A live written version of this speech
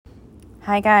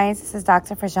Hi guys, this is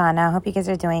Dr. Frajana. I hope you guys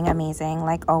are doing amazing.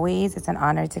 Like always, it's an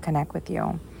honor to connect with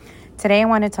you. Today I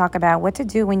want to talk about what to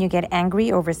do when you get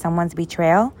angry over someone's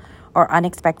betrayal or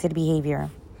unexpected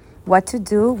behavior. What to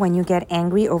do when you get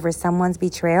angry over someone's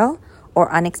betrayal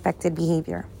or unexpected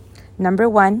behavior. Number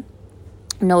 1,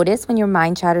 notice when your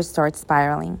mind chatter starts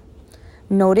spiraling.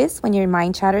 Notice when your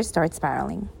mind chatter starts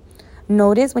spiraling.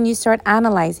 Notice when you start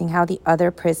analyzing how the other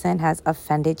person has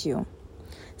offended you.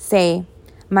 Say,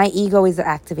 my ego is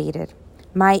activated.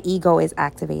 My ego is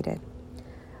activated.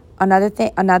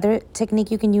 Another technique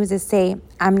you can use is say,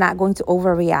 I'm not going to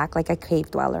overreact like a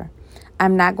cave dweller.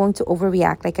 I'm not going to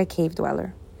overreact like a cave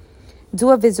dweller. Do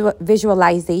a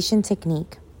visualization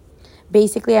technique.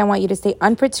 Basically, I want you to stay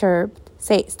unperturbed.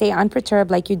 Stay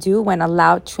unperturbed like you do when a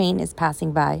loud train is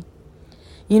passing by.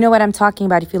 You know what I'm talking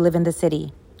about if you live in the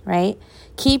city, right?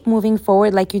 Keep moving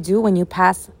forward like you do when you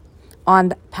pass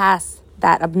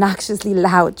that obnoxiously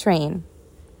loud train.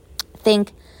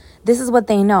 Think, this is what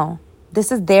they know.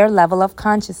 This is their level of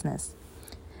consciousness.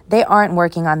 They aren't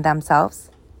working on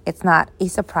themselves. It's not a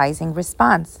surprising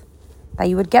response that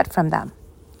you would get from them,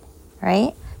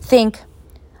 right? Think,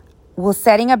 will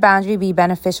setting a boundary be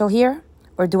beneficial here,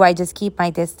 or do I just keep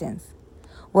my distance?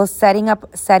 Will setting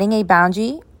a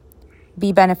boundary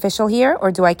be beneficial here, or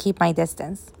do I keep my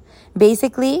distance?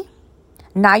 Basically,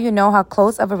 now you know how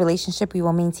close of a relationship you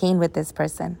will maintain with this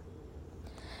person.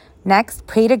 Next,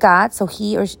 pray to God so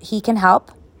he can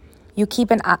help. You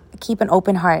keep an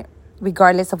open heart,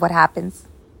 regardless of what happens.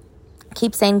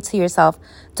 Keep saying to yourself,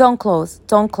 don't close,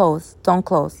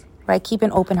 right? Keep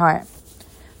an open heart.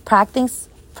 Practice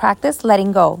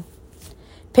letting go.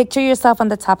 Picture yourself on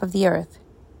the top of the earth,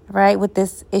 right? With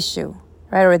this issue,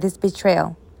 right? Or this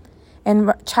betrayal.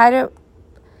 And try to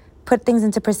put things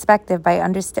into perspective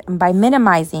by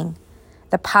minimizing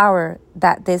the power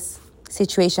that this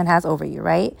situation has over you,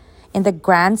 right? In the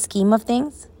grand scheme of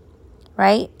things,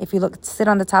 right? If you sit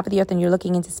on the top of the earth and you're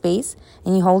looking into space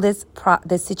and you hold this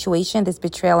situation, this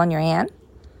betrayal on your hand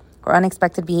or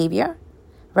unexpected behavior,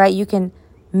 right? You can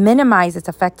minimize its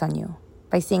effect on you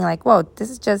by saying like, whoa, this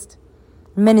is just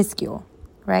minuscule,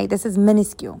 right? This is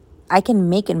minuscule. I can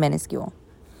make it minuscule.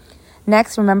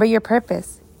 Next, remember your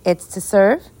purpose. It's to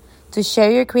serve, to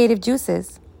share your creative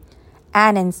juices.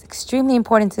 And it's extremely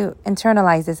important to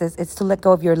internalize this. It's to let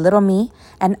go of your little me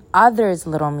and others'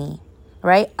 little me,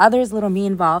 right? Others' little me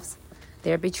involves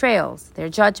their betrayals, their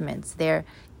judgments, their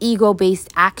ego-based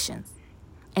actions.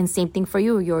 And same thing for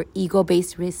you, your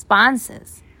ego-based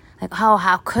responses. Like, oh,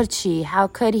 how could she? How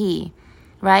could he?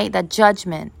 Right? The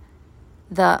judgment.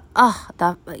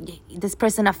 This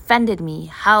person offended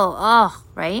me.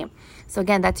 Right? So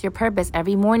again, that's your purpose.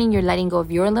 Every morning you're letting go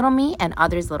of your little me and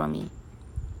others' little me.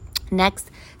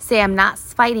 Next, say I'm not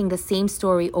fighting the same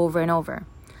story over and over.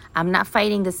 I'm not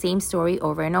fighting the same story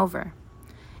over and over.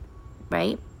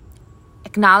 Right?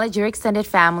 Acknowledge your extended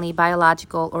family,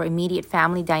 biological or immediate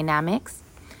family dynamics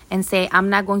and say I'm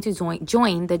not going to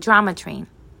join the drama train.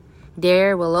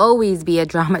 There will always be a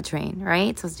drama train,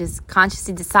 right? So just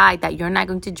consciously decide that you're not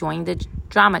going to join the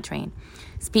drama train.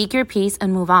 Speak your piece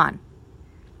and move on.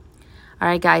 All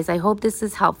right, guys, I hope this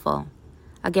is helpful.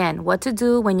 Again, what to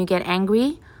do when you get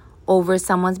angry over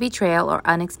someone's betrayal or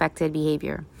unexpected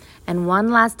behavior. And one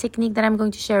last technique that I'm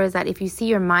going to share is that if you see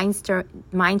your mind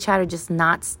chatter just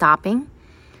not stopping,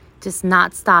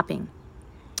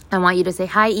 I want you to say,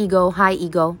 hi, ego, hi,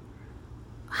 ego,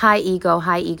 hi, ego,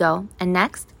 hi, ego. And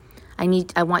next,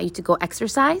 I want you to go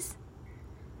exercise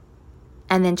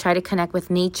and then try to connect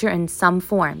with nature in some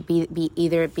form, be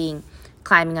either being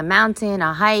climbing a mountain,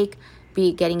 a hike,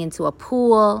 be getting into a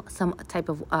pool, some type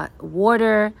of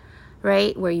water,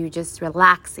 right, where you're just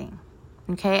relaxing,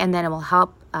 okay? And then it will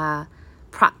help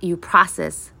you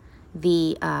process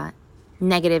the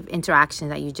negative interaction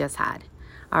that you just had.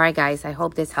 All right, guys, I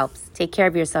hope this helps. Take care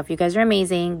of yourself. You guys are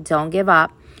amazing. Don't give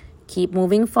up. Keep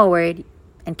moving forward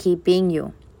and keep being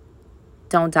you.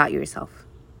 Don't doubt yourself.